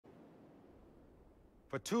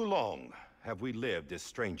For too long have we lived as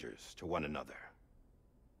strangers to one another,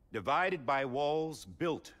 divided by walls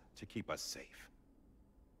built to keep us safe.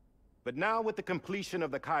 But now, with the completion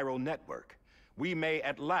of the Cairo network, we may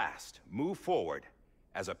at last move forward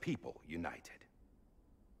as a people united.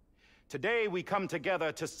 Today, we come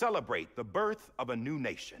together to celebrate the birth of a new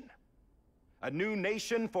nation. A new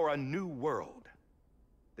nation for a new world.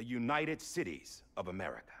 The United Cities of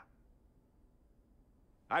America.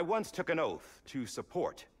 I once took an oath to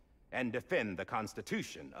support and defend the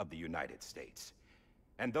Constitution of the United States.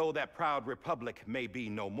 And though that proud republic may be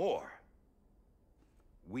no more,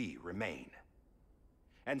 we remain.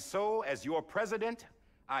 And so, as your president,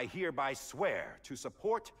 I hereby swear to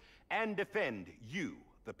support and defend you,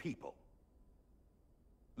 the people.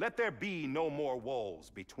 Let there be no more walls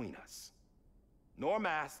between us, nor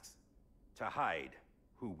masks to hide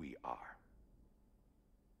who we are.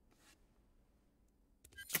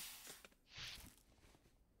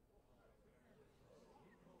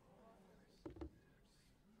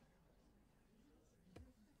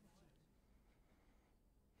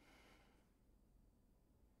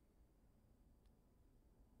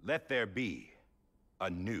 Let there be a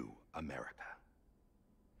new America.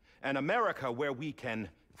 An America where we can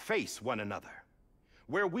face one another,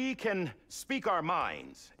 where we can speak our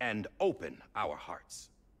minds and open our hearts.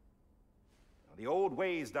 The old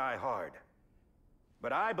ways die hard,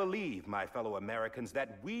 but I believe, my fellow Americans,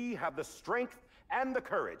 that we have the strength and the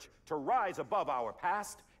courage to rise above our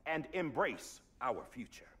past and embrace our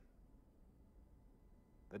future.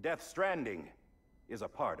 The Death Stranding is a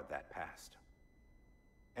part of that past.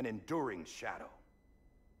 An enduring shadow,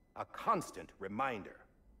 a constant reminder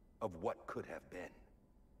of what could have been.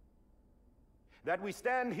 That we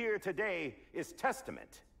stand here today is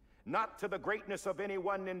testament, not to the greatness of any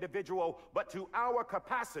one individual, but to our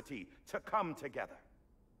capacity to come together,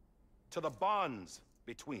 to the bonds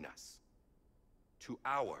between us, to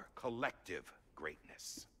our collective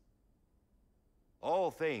greatness. All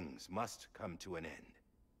things must come to an end,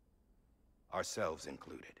 ourselves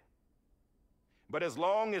included. But as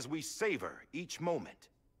long as we savor each moment,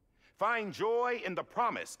 find joy in the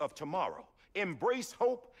promise of tomorrow, embrace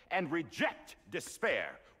hope, and reject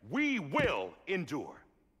despair, we will endure.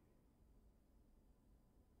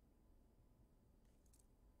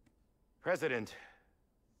 President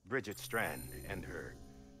Bridget Strand and her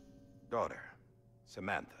daughter,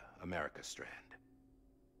 Samantha America Strand,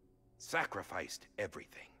 sacrificed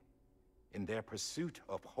everything in their pursuit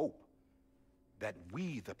of hope that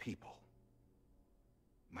we, the people,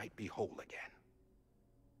 might be whole again.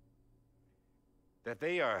 That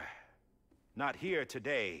they are not here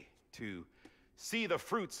today to see the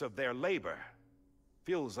fruits of their labor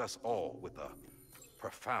fills us all with a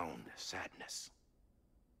profound sadness.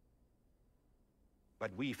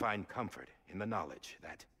 But we find comfort in the knowledge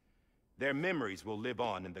that their memories will live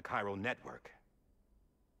on in the Cairo network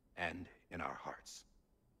and in our hearts.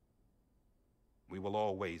 We will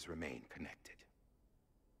always remain connected.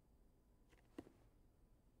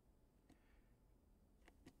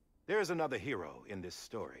 There's another hero in this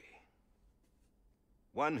story.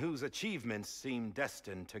 One whose achievements seem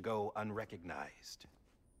destined to go unrecognized.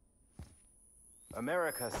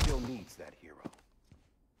 America still needs that hero.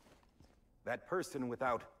 That person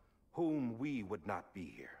without whom we would not be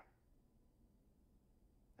here.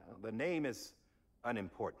 Now, the name is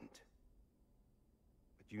unimportant,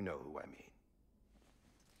 but you know who I mean.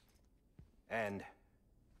 And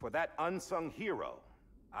for that unsung hero,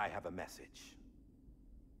 I have a message.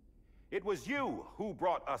 It was you who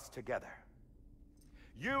brought us together.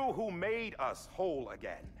 You who made us whole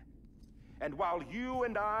again. And while you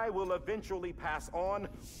and I will eventually pass on,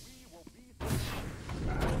 we will be...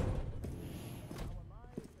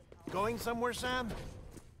 Going somewhere, Sam?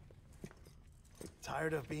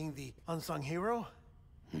 Tired of being the unsung hero?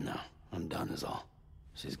 No, I'm done is all.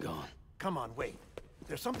 She's gone. Come on, wait.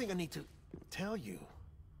 There's something I need to tell you.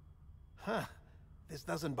 Huh. This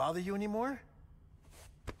doesn't bother you anymore?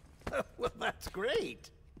 Well, that's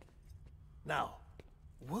great. Now,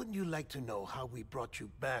 wouldn't you like to know how we brought you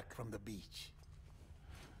back from the beach?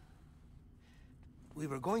 We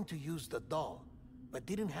were going to use the doll, but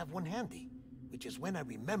didn't have one handy, which is when I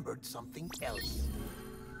remembered something else.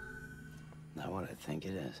 Not what I think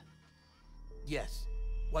it is. Yes.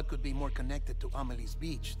 What could be more connected to Amelie's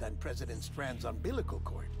beach than President Strand's umbilical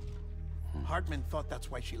cord? Hartman thought that's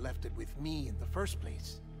why she left it with me in the first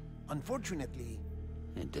place. Unfortunately...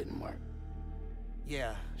 It didn't work.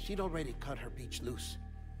 Yeah, she'd already cut her beach loose.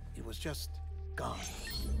 It was just gone.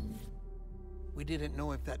 We didn't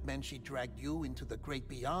know if that meant she dragged you into the great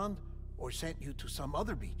beyond, or sent you to some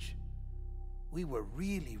other beach. We were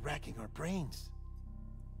really racking our brains.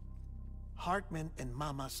 Hartman and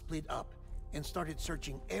Mama split up and started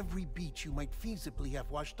searching every beach you might feasibly have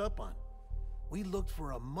washed up on. We looked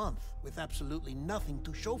for a month with absolutely nothing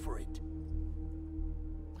to show for it.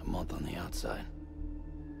 A month on the outside.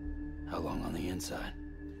 How long on the inside?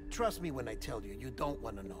 Trust me when I tell you, you don't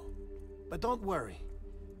want to know. But don't worry.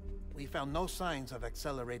 We found no signs of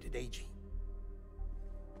accelerated aging.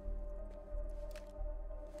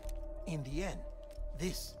 In the end,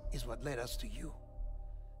 this is what led us to you.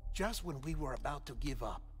 Just when we were about to give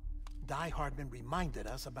up, Die Hardman reminded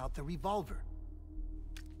us about the revolver.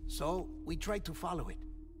 So, we tried to follow it,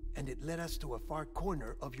 and it led us to a far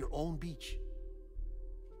corner of your own beach.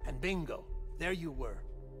 And bingo, there you were.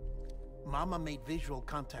 Mama made visual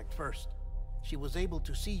contact first. She was able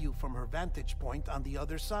to see you from her vantage point on the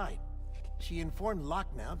other side. She informed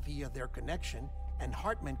Locknaw via their connection, and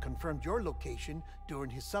Hartman confirmed your location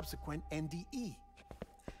during his subsequent NDE.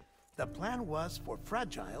 The plan was for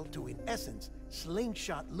Fragile to, in essence,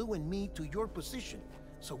 slingshot Lou and me to your position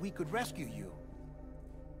so we could rescue you.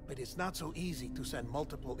 But it's not so easy to send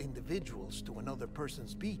multiple individuals to another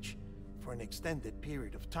person's beach for an extended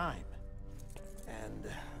period of time. And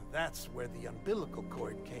that's where the umbilical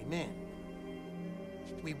cord came in.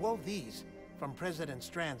 We wove these from President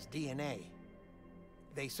Strand's DNA.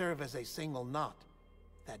 They serve as a single knot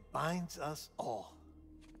that binds us all.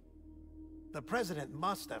 The President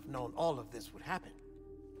must have known all of this would happen.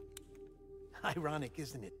 Ironic,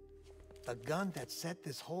 isn't it? The gun that set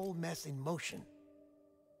this whole mess in motion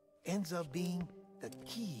ends up being the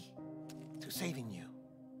key to saving you.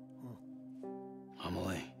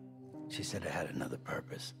 Amelie, she said it had another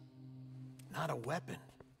purpose. Not a weapon,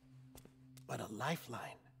 but a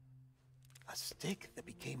lifeline. A stick that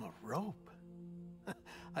became a rope.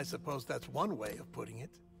 I suppose that's one way of putting it.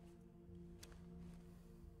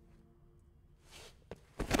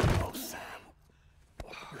 Oh, Sam.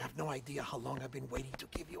 You have no idea how long I've been waiting to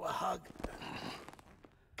give you a hug.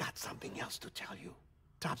 Got something else to tell you.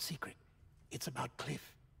 Top secret. It's about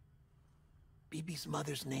Cliff. BB's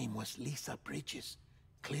mother's name was Lisa Bridges,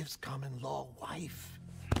 Cliff's common-law wife.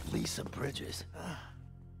 Lisa Bridges?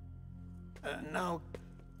 Now,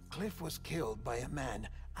 Cliff was killed by a man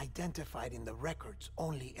identified in the records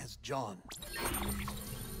only as John.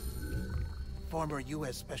 Former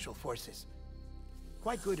U.S. Special Forces.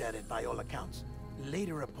 Quite good at it by all accounts.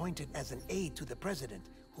 Later appointed as an aide to the president,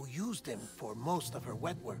 who used him for most of her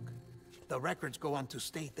wet work. The records go on to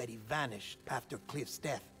state that he vanished after Cliff's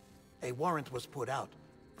death. A warrant was put out,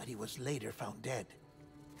 but he was later found dead.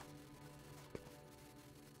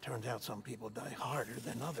 Turns out some people die harder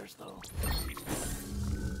than others, though.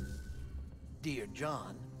 Dear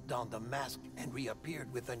John donned a mask and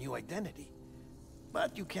reappeared with a new identity.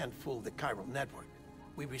 But you can't fool the chiral network.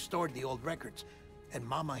 We restored the old records, and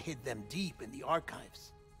Mama hid them deep in the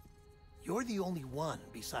archives. You're the only one,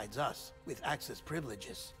 besides us, with access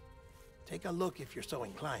privileges. Take a look if you're so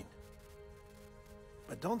inclined.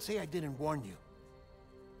 But don't say I didn't warn you.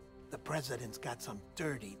 The president's got some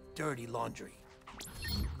dirty, dirty laundry.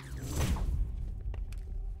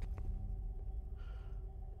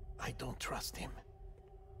 I don't trust him,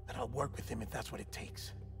 but I'll work with him if that's what it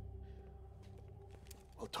takes.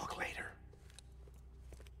 We'll talk later.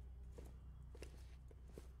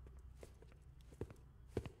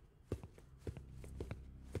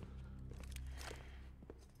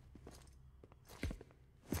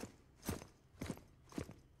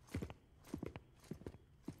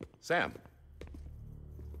 Sam.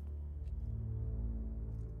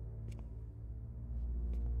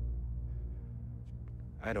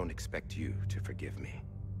 I don't expect you to forgive me.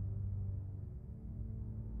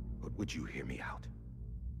 But would you hear me out?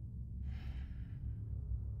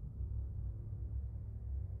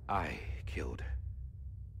 I killed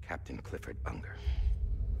Captain Clifford Unger.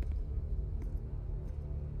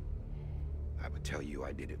 I would tell you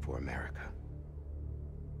I did it for America.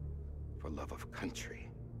 For love of country.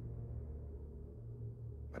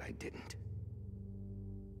 But I didn't.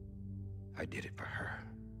 I did it for her.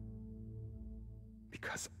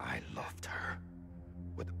 Because I loved her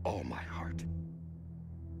with all my heart.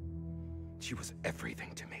 She was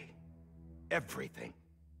everything to me. Everything.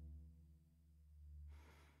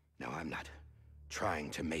 Now, I'm not trying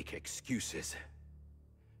to make excuses.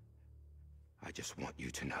 I just want you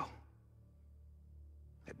to know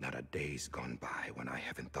that not a day's gone by when I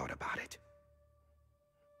haven't thought about it.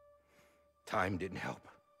 Time didn't help.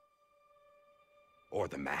 Or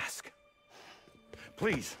the mask.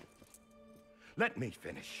 Please, let me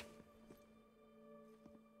finish.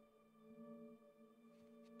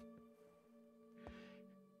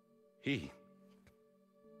 The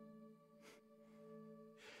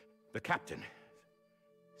captain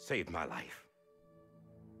saved my life.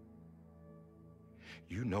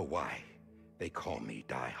 You know why they call me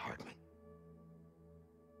Die Hardman?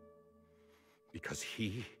 Because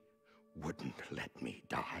he wouldn't let me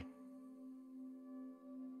die.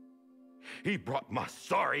 He brought my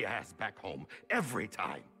sorry ass back home every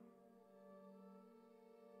time.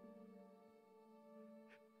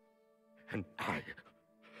 And I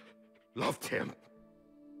loved him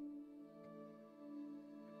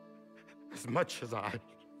as much as I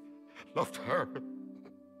loved her.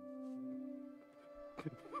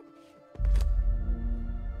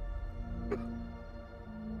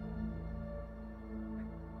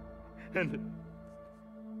 And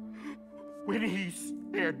when he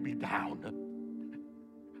stared me down,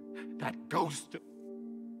 that ghost,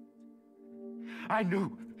 I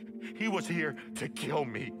knew he was here to kill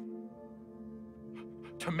me,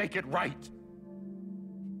 to make it right.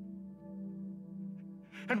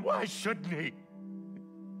 And why shouldn't he?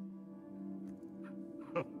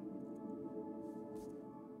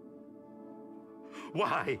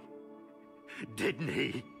 Why didn't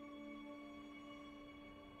he?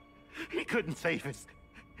 He couldn't save his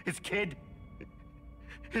kid,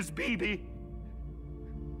 his baby.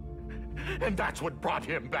 And that's what brought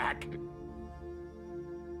him back.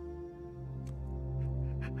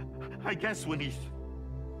 I guess when he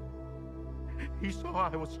saw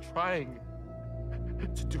I was trying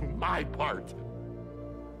to do my part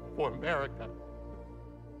for America,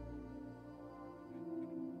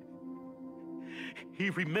 he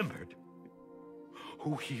remembered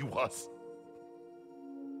who he was.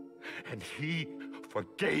 And he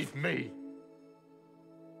forgave me.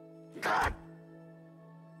 God!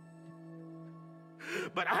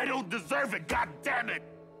 But I don't deserve it, God damn it!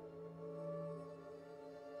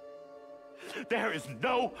 There is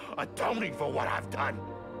no atoning for what I've done.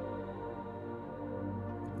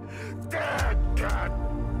 God!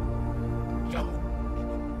 No.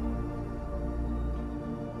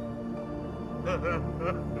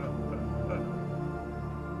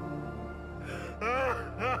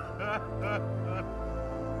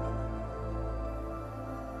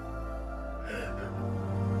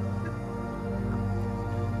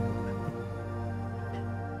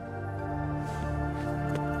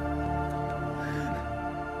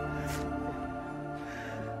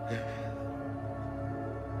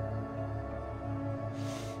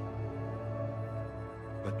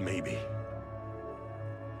 But maybe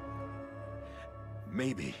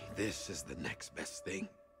this is the next best thing.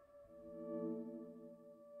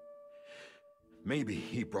 Maybe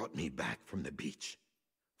he brought me back from the beach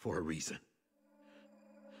for a reason.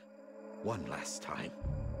 One last time.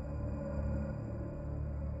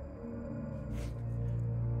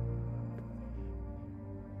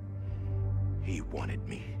 He wanted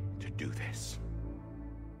me to do this.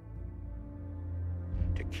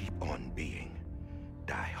 To keep on being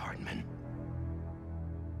Die Hardman.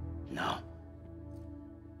 No.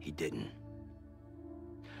 He didn't.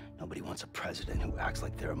 Nobody wants a president who acts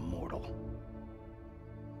like they're immortal.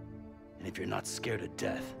 And if you're not scared of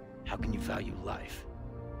death, how can you value life?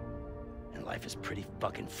 And life is pretty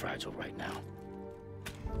fucking fragile right now.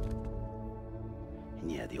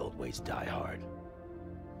 And yeah, the old ways die hard.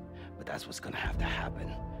 But that's what's gonna have to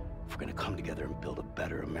happen if we're gonna come together and build a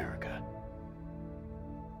better America.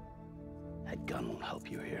 That gun won't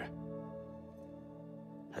help you here.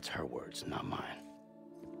 That's her words, not mine.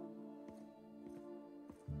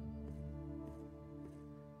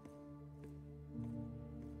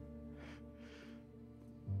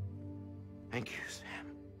 Thank you, Sam.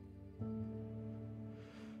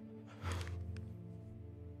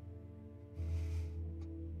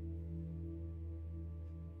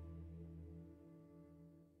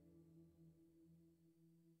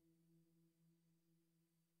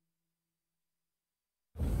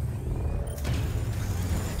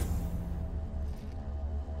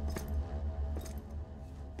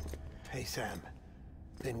 Hey, Sam.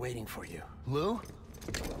 Been waiting for you. Lou?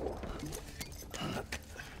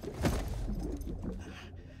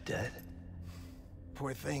 Dead?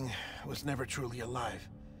 Poor thing was never truly alive.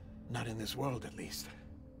 Not in this world, at least.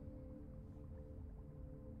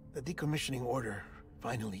 The decommissioning order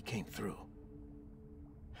finally came through.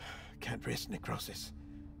 Can't risk necrosis.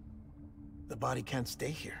 The body can't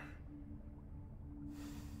stay here.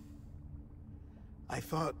 I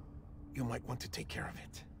thought you might want to take care of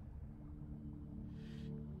it.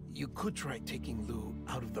 You could try taking Lou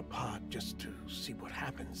out of the pod just to see what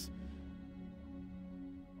happens.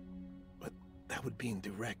 But that would be in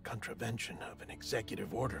direct contravention of an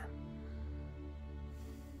executive order.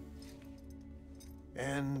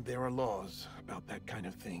 And there are laws about that kind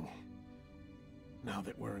of thing, now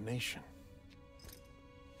that we're a nation.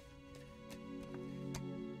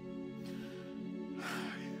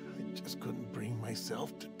 couldn't bring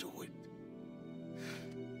myself to do it.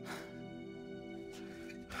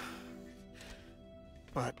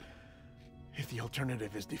 But if the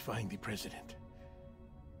alternative is defying the president,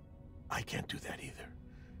 I can't do that either.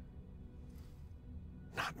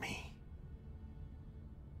 Not me.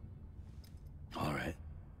 All right.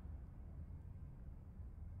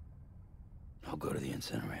 I'll go to the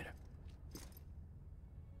incinerator.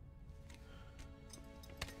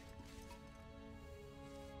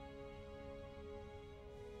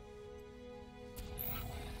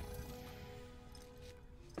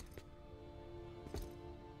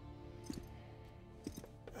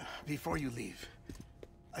 Before you leave,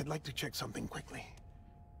 I'd like to check something quickly.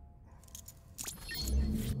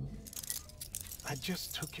 I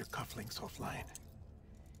just took your cufflinks offline.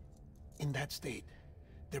 In that state,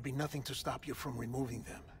 there'd be nothing to stop you from removing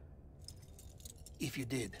them. If you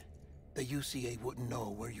did, the UCA wouldn't know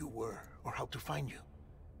where you were or how to find you.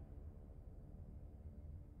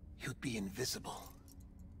 You'd be invisible.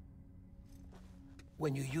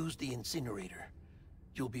 When you use the incinerator,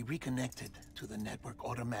 you'll be reconnected to the network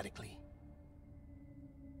automatically.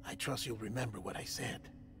 I trust you'll remember what I said.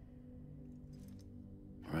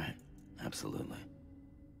 Right. Absolutely.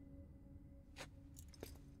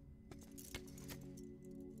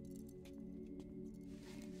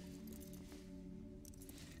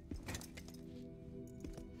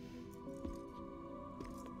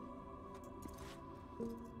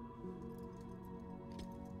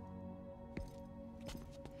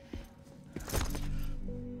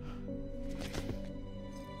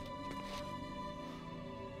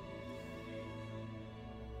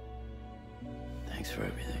 Thanks for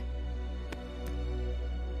everything.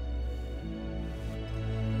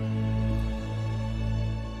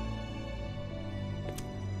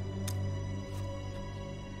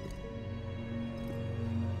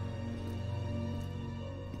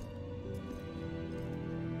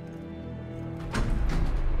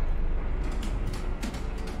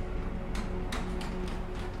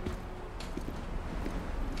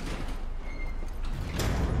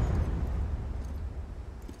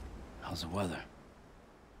 How's the weather?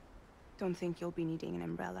 Don't think you'll be needing an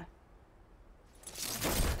umbrella.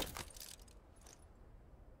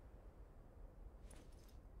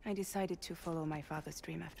 I decided to follow my father's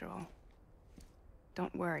dream after all.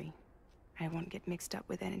 Don't worry. I won't get mixed up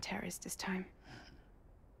with any terrorists this time.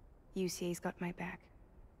 UCA's got my back.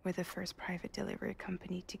 We're the first private delivery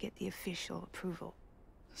company to get the official approval.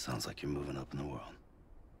 Sounds like you're moving up in the world.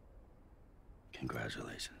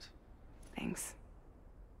 Congratulations. Thanks.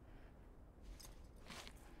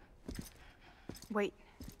 Wait.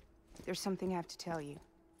 There's something I have to tell you.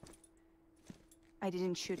 I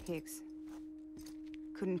didn't shoot Higgs.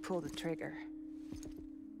 Couldn't pull the trigger.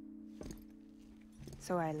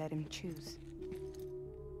 So I let him choose.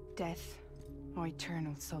 Death or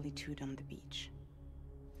eternal solitude on the beach.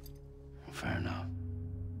 Fair enough.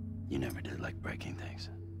 You never did like breaking things.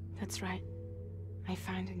 That's right. I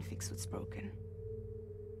find and fix what's broken.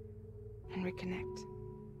 And reconnect.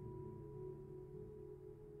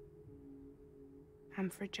 I'm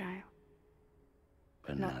fragile.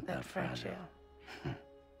 But not that fragile.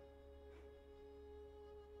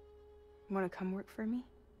 Wanna come work for me?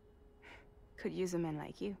 Could use a man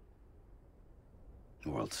like you. The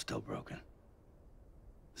world's still broken.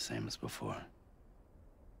 Same as before.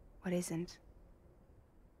 What isn't?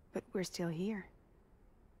 But we're still here.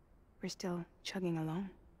 We're still chugging along.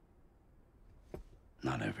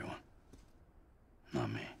 Not everyone. Not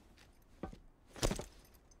me.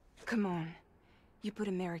 Come on. You put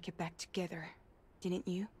America back together, didn't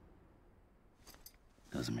you?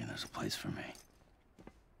 Doesn't mean there's a place for me.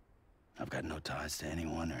 I've got no ties to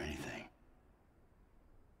anyone or anything.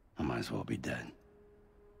 I might as well be dead.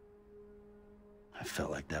 I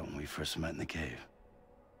felt like that when we first met in the cave.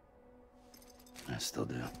 I still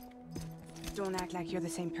do. Don't act like you're the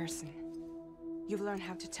same person. You've learned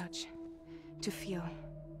how to touch, to feel.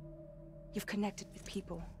 You've connected with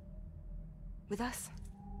people. With us.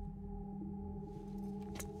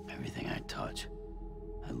 Everything I touch,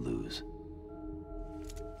 I lose.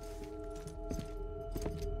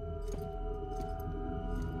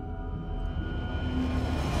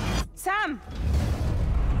 Sam!